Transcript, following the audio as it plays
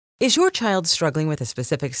Is your child struggling with a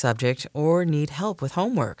specific subject or need help with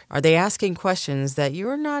homework? Are they asking questions that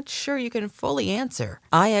you're not sure you can fully answer?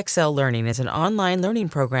 IXL Learning is an online learning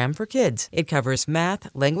program for kids. It covers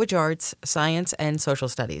math, language arts, science, and social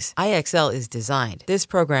studies. IXL is designed. This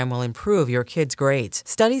program will improve your kids' grades.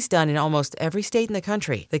 Studies done in almost every state in the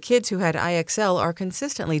country. The kids who had IXL are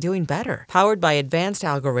consistently doing better. Powered by advanced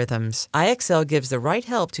algorithms, IXL gives the right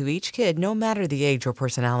help to each kid no matter the age or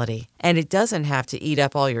personality. And it doesn't have to eat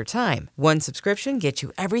up all your time. One subscription gets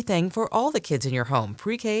you everything for all the kids in your home,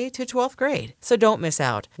 pre-K to 12th grade. So don't miss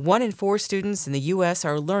out. 1 in 4 students in the U.S.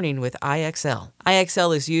 are learning with IXL.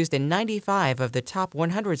 IXL is used in 95 of the top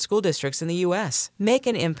 100 school districts in the U.S. Make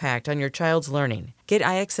an impact on your child's learning. Get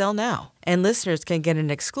IXL now. And listeners can get an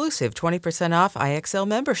exclusive 20% off IXL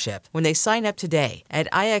membership when they sign up today at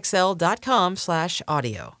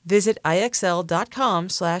IXL.com/audio. Visit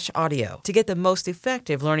IXL.com/audio to get the most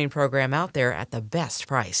effective learning program out there at the best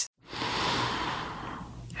price.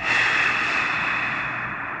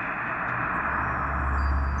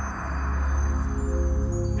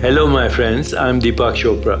 Hello, my friends. I'm Deepak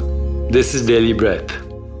Chopra. This is Daily Breath.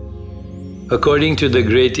 According to the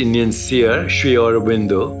great Indian seer, Sri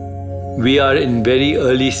Aurobindo, we are in very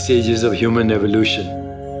early stages of human evolution,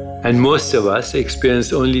 and most of us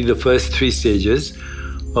experience only the first 3 stages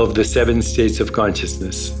of the 7 states of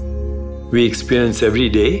consciousness. We experience every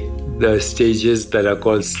day the stages that are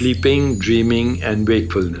called sleeping, dreaming, and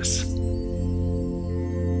wakefulness.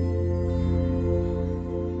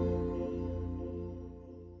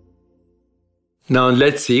 Now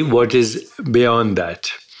let's see what is beyond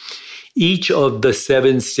that. Each of the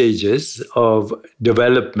 7 stages of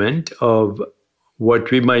development of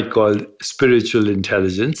what we might call spiritual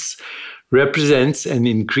intelligence represents an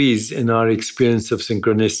increase in our experience of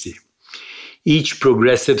synchronicity. Each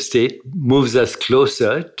progressive state moves us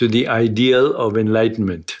closer to the ideal of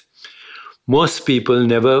enlightenment. Most people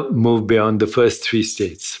never move beyond the first 3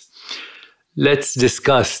 states. Let's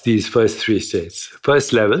discuss these first 3 states.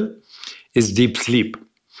 First level is deep sleep.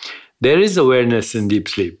 There is awareness in deep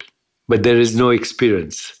sleep, but there is no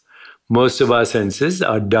experience. Most of our senses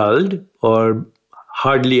are dulled or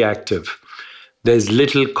hardly active. There's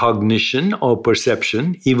little cognition or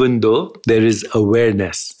perception, even though there is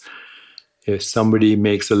awareness. If somebody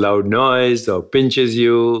makes a loud noise or pinches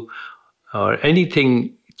you or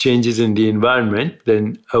anything changes in the environment,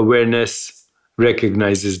 then awareness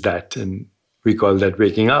recognizes that, and we call that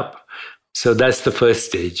waking up. So that's the first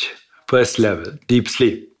stage, first level, deep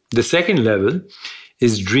sleep. The second level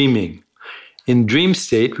is dreaming. In dream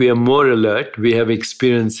state, we are more alert, we have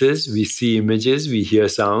experiences, we see images, we hear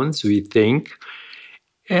sounds, we think.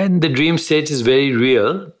 And the dream state is very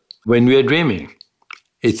real when we are dreaming.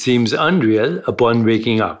 It seems unreal upon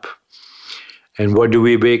waking up. And what do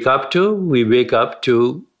we wake up to? We wake up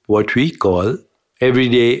to what we call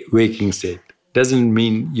everyday waking state. Doesn't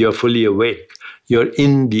mean you're fully awake. You're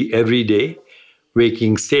in the everyday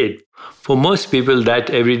waking state. For most people,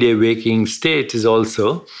 that everyday waking state is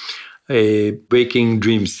also a waking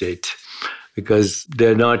dream state because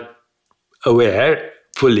they're not aware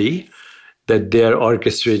fully that they're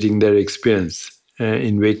orchestrating their experience.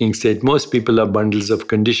 In waking state, most people are bundles of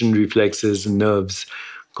conditioned reflexes and nerves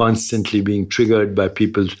constantly being triggered by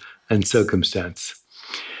people and circumstance.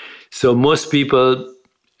 So most people,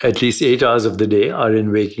 at least 8 hours of the day, are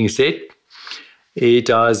in waking state. 8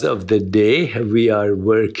 hours of the day, we are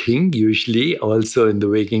working, usually also in the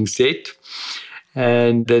waking state.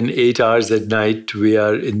 And then 8 hours at night, we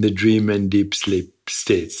are in the dream and deep sleep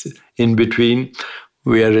states. In between,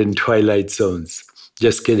 we are in twilight zones.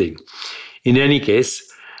 Just kidding. In any case,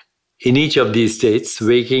 in each of these states,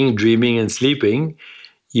 waking, dreaming, and sleeping,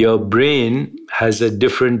 your brain has a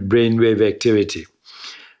different brainwave activity.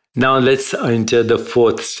 Now let's enter the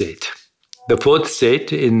 4th state. The 4th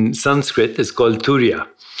state in Sanskrit is called Turiya.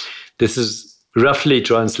 This is roughly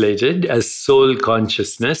translated as soul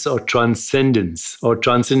consciousness or transcendence or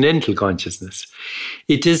transcendental consciousness.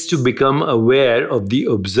 It is to become aware of the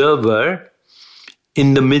observer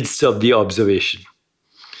in the midst of the observation.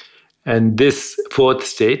 And this 4th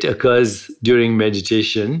state occurs during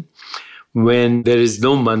meditation when there is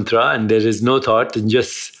no mantra and there is no thought and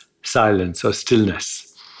just silence or stillness.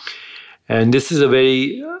 And this is a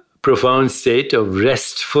very profound state of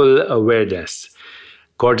restful awareness.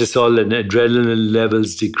 Cortisol and adrenaline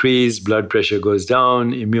levels decrease, blood pressure goes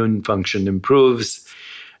down, immune function improves.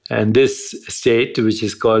 And this state, which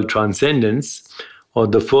is called transcendence, or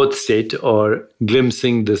the 4th state, or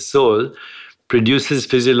glimpsing the soul, produces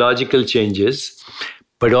physiological changes,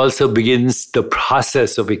 but also begins the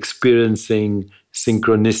process of experiencing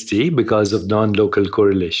synchronicity because of non-local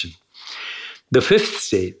correlation. The fifth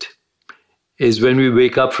state is when we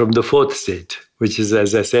wake up from the fourth state, which is,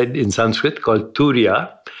 as I said, in Sanskrit called Turiya.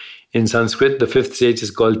 In Sanskrit, the fifth state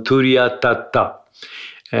is called Turiya Tatta.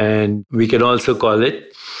 And we can also call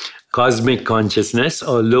it cosmic consciousness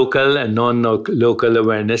or local and non-local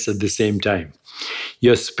awareness at the same time.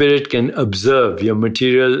 Your spirit can observe your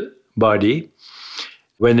material body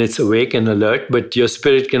when it's awake and alert, but your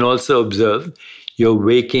spirit can also observe your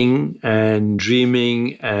waking and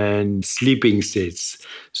dreaming and sleeping states.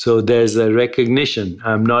 So there's a recognition.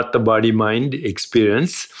 I'm not the body-mind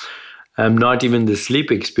experience. I'm not even the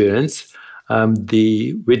sleep experience. I'm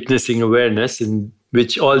the witnessing awareness in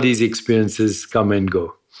which all these experiences come and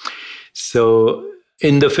go. So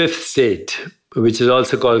in the fifth state, which is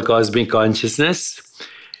also called cosmic consciousness,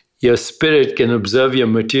 your spirit can observe your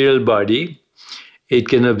material body. It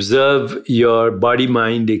can observe your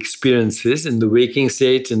body-mind experiences in the waking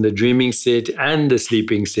state, in the dreaming state, and the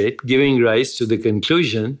sleeping state, giving rise to the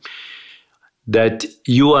conclusion that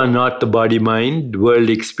you are not the body-mind world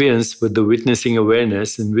experience, but the witnessing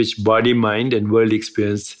awareness in which body-mind and world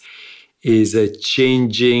experience is a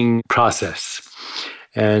changing process.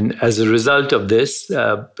 And as a result of this,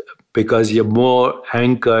 because you're more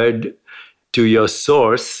anchored to your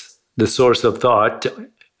source, the source of thought,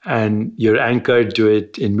 and you're anchored to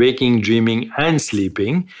it in waking, dreaming, and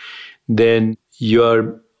sleeping, then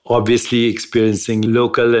you're obviously experiencing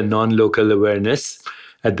local and non-local awareness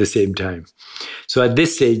at the same time. So at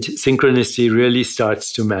this stage, synchronicity really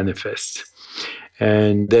starts to manifest.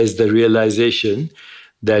 And there's the realization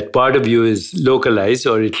that part of you is localized,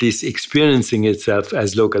 or at least experiencing itself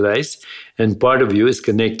as localized, and part of you is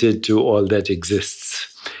connected to all that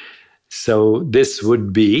exists. So this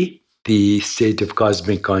would be the state of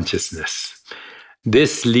cosmic consciousness.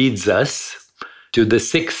 This leads us to the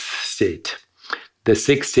sixth state. The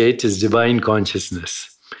sixth state is divine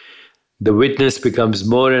consciousness. The witness becomes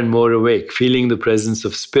more and more awake, feeling the presence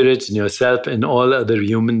of spirit in yourself and all other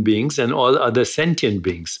human beings and all other sentient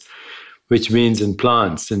beings, which means in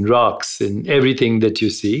plants, in rocks, in everything that you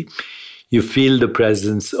see, you feel the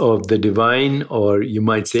presence of the divine, or you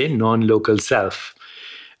might say non-local self.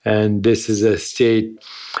 And this is a state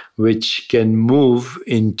which can move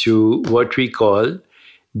into what we call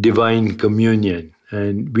divine communion.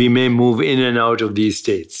 And we may move in and out of these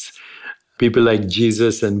states. People like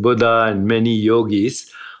Jesus and Buddha and many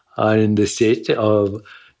yogis are in the state of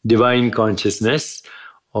divine consciousness,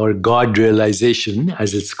 or God realization,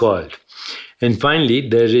 as it's called. And finally,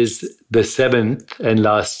 there is the seventh and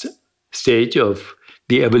last stage of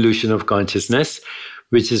the evolution of consciousness,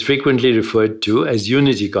 which is frequently referred to as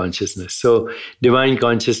unity consciousness. So divine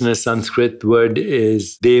consciousness, Sanskrit word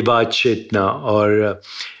is Deva Chetna, or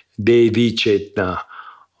Devi Chetna,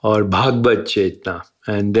 or Bhagavad Chetna.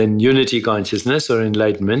 And then unity consciousness or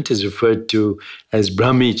enlightenment is referred to as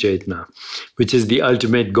Brahmi Chetna, which is the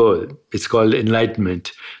ultimate goal. It's called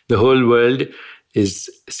enlightenment. The whole world is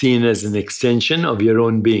seen as an extension of your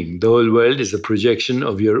own being. The whole world is a projection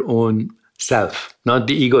of your own self, not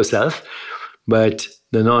the ego self, but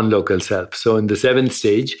the non-local self. So in the seventh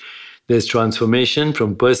stage, there's transformation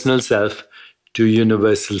from personal self to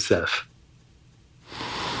universal self.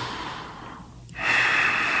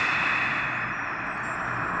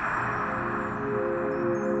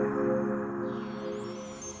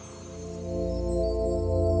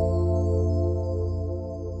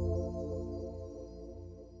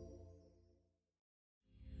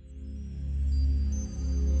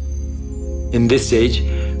 In this stage,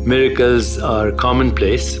 miracles are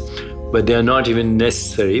commonplace, but they are not even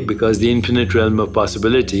necessary because the infinite realm of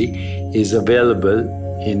possibility is available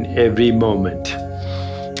in every moment,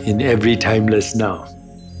 in every timeless now.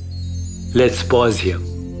 Let's pause here.